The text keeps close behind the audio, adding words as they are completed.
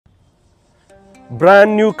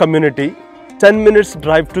Brand new community, 10 minutes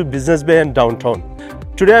drive to Business Bay and downtown.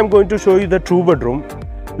 Today I'm going to show you the 2-bedroom.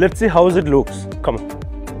 Let's see how it looks. Come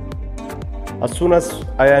on. As soon as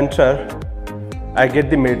I enter, I get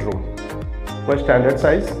the maid room. Quite standard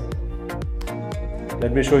size.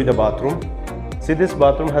 Let me show you the bathroom. See, this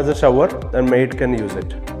bathroom has a shower and maid can use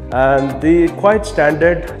it. And the quite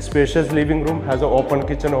standard spacious living room has an open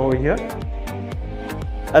kitchen over here.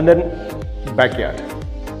 And then backyard.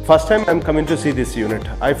 First time I'm coming to see this unit.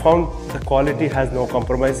 I found the quality has no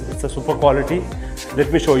compromise. It's a super quality.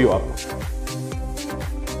 Let me show you up.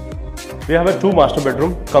 We have a 2 master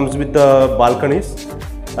bedroom, comes with the balconies.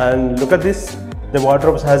 And look at this. The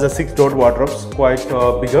wardrobes has a 6-door wardrobes, quite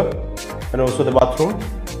bigger. And also the bathroom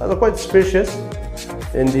are quite spacious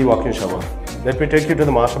in the walk-in shower. Let me take you to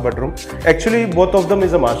the master bedroom. Actually, both of them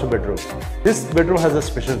is a master bedroom. This bedroom has a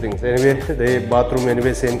special things. Anyway, the bathroom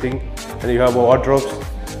anyway same thing. And you have wardrobes.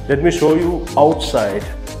 Let me show you outside.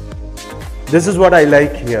 This is what I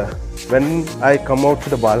like here. When I come out to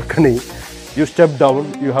the balcony, you step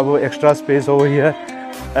down, you have an extra space over here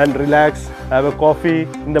and relax, have a coffee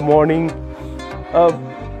in the morning.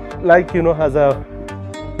 Like, you know, as a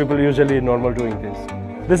people usually normal doing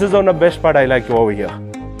things. This is on the best part I like over here.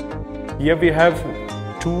 Here we have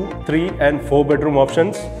 2, 3 and 4 bedroom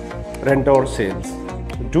options, rent or sales.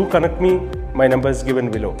 So do connect me. My number is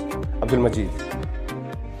given below. Abdul Majid.